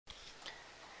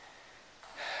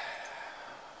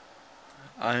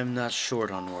I am not short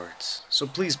on words, so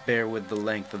please bear with the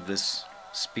length of this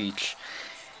speech.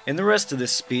 In the rest of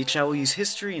this speech, I will use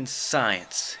history and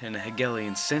science in a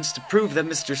Hegelian sense to prove that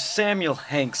Mr. Samuel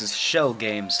Hanks's shell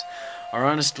games are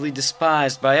honestly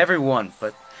despised by everyone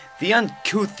but the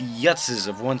uncouth yutzes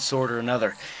of one sort or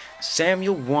another.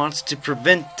 Samuel wants to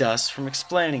prevent us from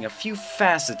explaining a few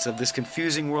facets of this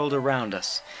confusing world around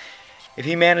us. If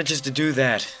he manages to do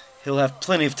that, he'll have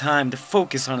plenty of time to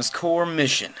focus on his core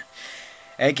mission,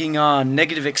 egging on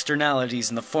negative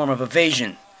externalities in the form of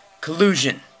evasion,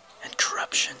 collusion, and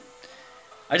corruption.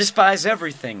 I despise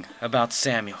everything about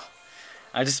Samuel.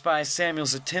 I despise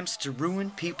Samuel's attempts to ruin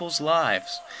people's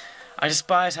lives. I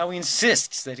despise how he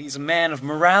insists that he's a man of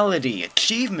morality,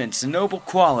 achievements, and noble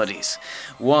qualities,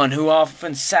 one who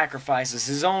often sacrifices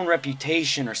his own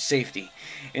reputation or safety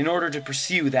in order to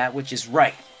pursue that which is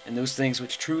right and those things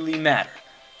which truly matter.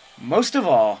 Most of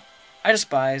all, I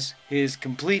despise his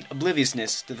complete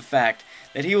obliviousness to the fact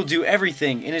that he will do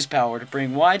everything in his power to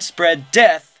bring widespread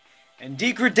death and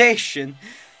degradation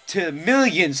to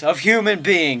millions of human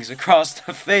beings across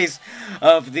the face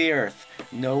of the earth.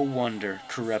 No wonder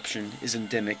corruption is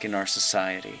endemic in our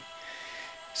society.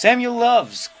 Samuel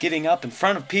loves getting up in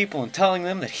front of people and telling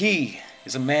them that he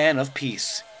is a man of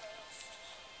peace.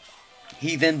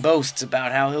 He then boasts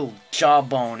about how he'll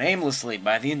jawbone aimlessly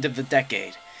by the end of the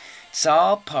decade. It's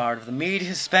all part of the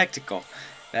media spectacle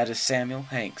that is Samuel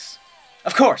Hanks.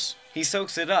 Of course, he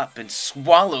soaks it up and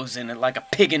swallows in it like a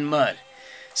pig in mud.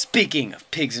 Speaking of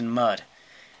pigs in mud,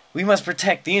 we must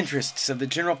protect the interests of the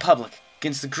general public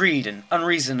against the greed and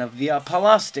unreason of the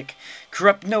apostolic,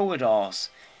 corrupt know-it-alls,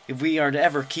 if we are to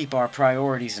ever keep our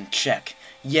priorities in check.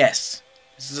 Yes,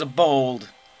 this is a bold,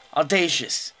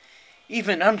 audacious,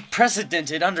 even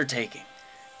unprecedented undertaking.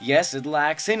 Yes, it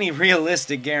lacks any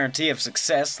realistic guarantee of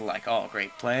success, like all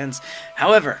great plans.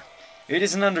 However, it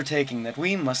is an undertaking that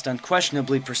we must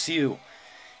unquestionably pursue.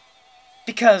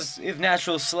 Because if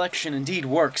natural selection indeed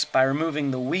works by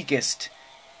removing the weakest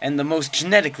and the most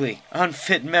genetically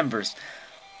unfit members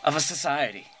of a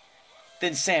society,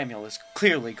 then Samuel is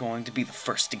clearly going to be the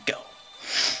first to go.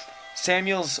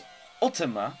 Samuel's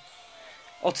ultimata,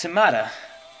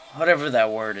 whatever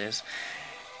that word is,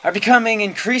 are becoming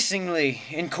increasingly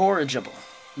incorrigible.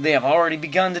 They have already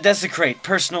begun to desecrate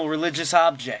personal religious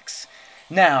objects.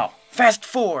 Now, fast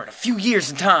forward a few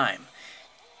years in time,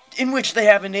 in which they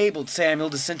have enabled Samuel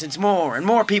to sentence more and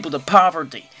more people to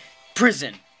poverty,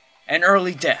 prison, and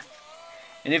early death.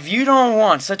 And if you don't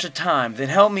want such a time, then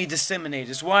help me disseminate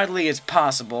as widely as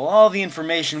possible all the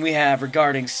information we have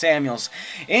regarding Samuel's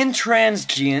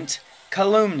intransient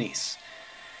calumnies.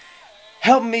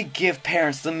 Help me give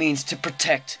parents the means to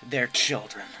protect their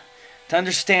children. To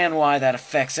understand why that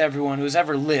affects everyone who has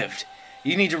ever lived,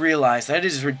 you need to realize that it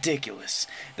is ridiculous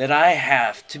that I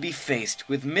have to be faced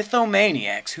with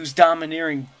mythomaniacs whose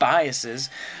domineering biases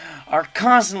are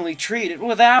constantly treated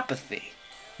with apathy.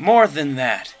 More than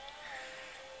that,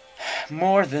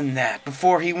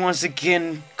 before he once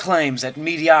again claims that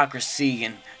mediocrity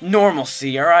and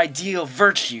normalcy are ideal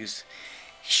virtues,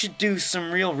 he should do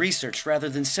some real research rather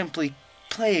than simply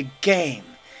play a game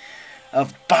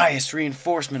of bias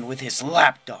reinforcement with his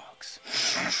lapdogs.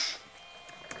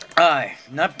 I,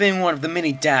 not being one of the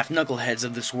many daft knuckleheads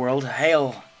of this world,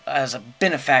 hail as a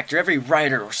benefactor every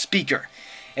writer or speaker,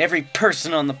 every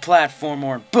person on the platform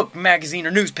or in book, magazine,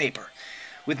 or newspaper,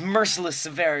 with merciless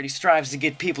severity strives to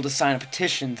get people to sign a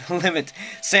petition to limit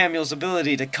Samuel's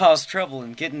ability to cause trouble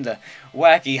and get into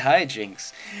wacky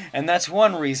hijinks. And that's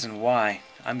one reason why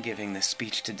I'm giving this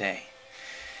speech today.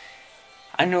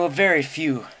 I know a very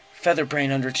few featherbrain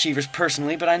underachievers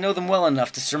personally, but I know them well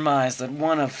enough to surmise that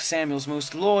one of Samuel's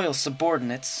most loyal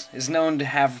subordinates is known to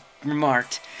have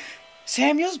remarked,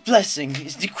 "Samuel's blessing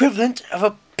is the equivalent of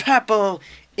a papal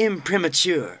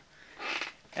imprimatur."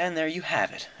 And there you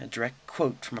have it, a direct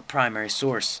quote from a primary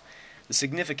source. The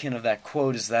significance of that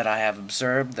quote is that I have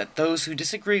observed that those who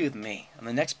disagree with me on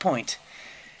the next point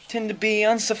tend to be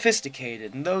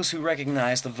unsophisticated, and those who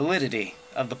recognize the validity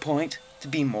of the point to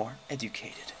be more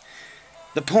educated.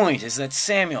 The point is that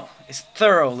Samuel is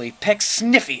thoroughly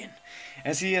Pecksniffian,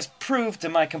 as he has proved to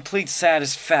my complete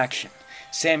satisfaction.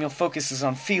 Samuel focuses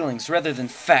on feelings rather than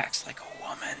facts, like a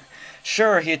woman.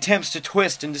 Sure, he attempts to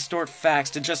twist and distort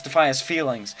facts to justify his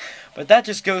feelings, but that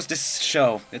just goes to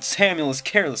show that Samuel is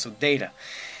careless with data.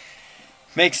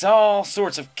 Makes all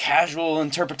sorts of casual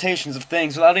interpretations of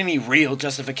things without any real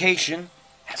justification.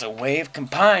 Has a way of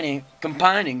combining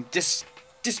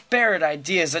disparate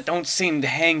ideas that don't seem to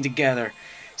hang together.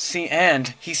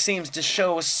 And he seems to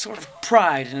show a sort of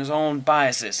pride in his own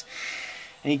biases.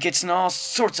 And he gets in all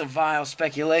sorts of vile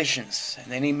speculations.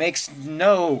 And then he makes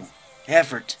no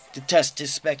effort to test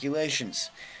his speculations.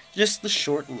 Just the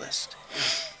short list.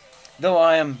 Though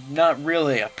I am not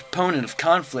really a proponent of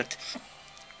conflict,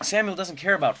 Samuel doesn't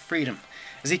care about freedom,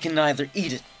 as he can neither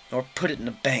eat it nor put it in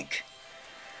a bank.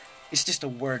 It's just a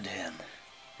word to him.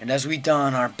 And as we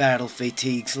don our battle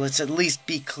fatigues, let's at least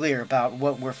be clear about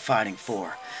what we're fighting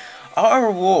for.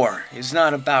 Our war is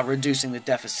not about reducing the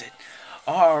deficit.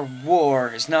 Our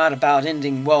war is not about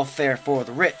ending welfare for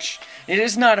the rich. It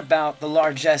is not about the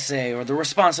largesse or the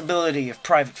responsibility of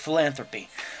private philanthropy.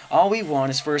 All we want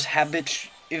is for his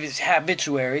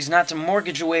habituaries not to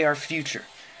mortgage away our future.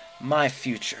 My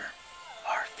future.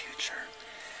 Our future.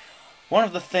 One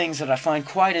of the things that I find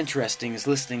quite interesting is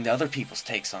listening to other people's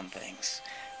takes on things.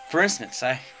 For instance,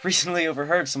 I recently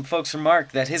overheard some folks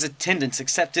remark that his attendants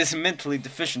accept his mentally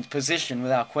deficient position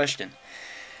without question.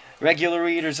 Regular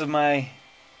readers of my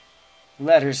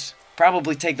letters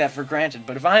probably take that for granted,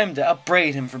 but if I am to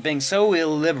upbraid him for being so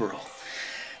illiberal,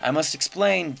 I must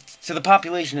explain to the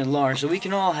population at large that we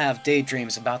can all have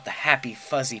daydreams about the happy,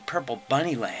 fuzzy, purple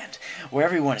bunny land, where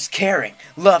everyone is caring,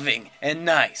 loving, and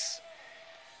nice.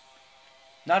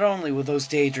 Not only will those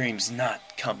daydreams not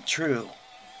come true,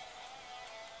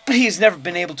 but he has never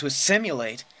been able to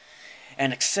assimilate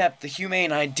and accept the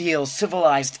humane ideals,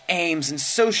 civilized aims, and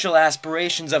social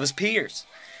aspirations of his peers.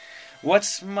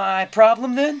 What's my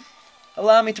problem, then?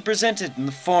 Allow me to present it in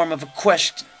the form of a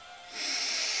question.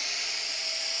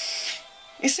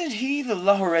 Isn't he the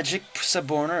logoregic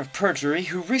suborner of perjury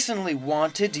who recently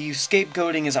wanted to use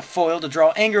scapegoating as a foil to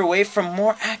draw anger away from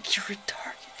more accurate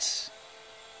targets?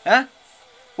 Huh?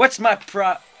 What's my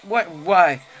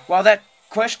why? While that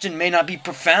question may not be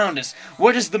profound as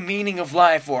what is the meaning of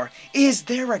life, or is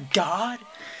there a God?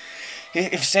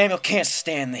 If Samuel can't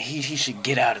stand the heat, he should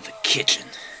get out of the kitchen.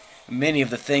 Many of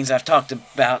the things I've talked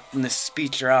about in this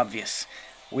speech are obvious.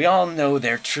 We all know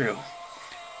they're true.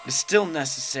 It's still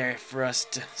necessary for us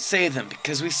to say them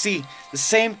because we see the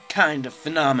same kind of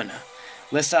phenomena.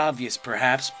 Less obvious,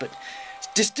 perhaps, but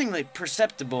distinctly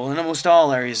perceptible in almost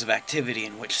all areas of activity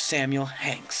in which Samuel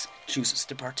Hanks chooses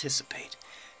to participate.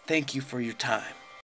 Thank you for your time.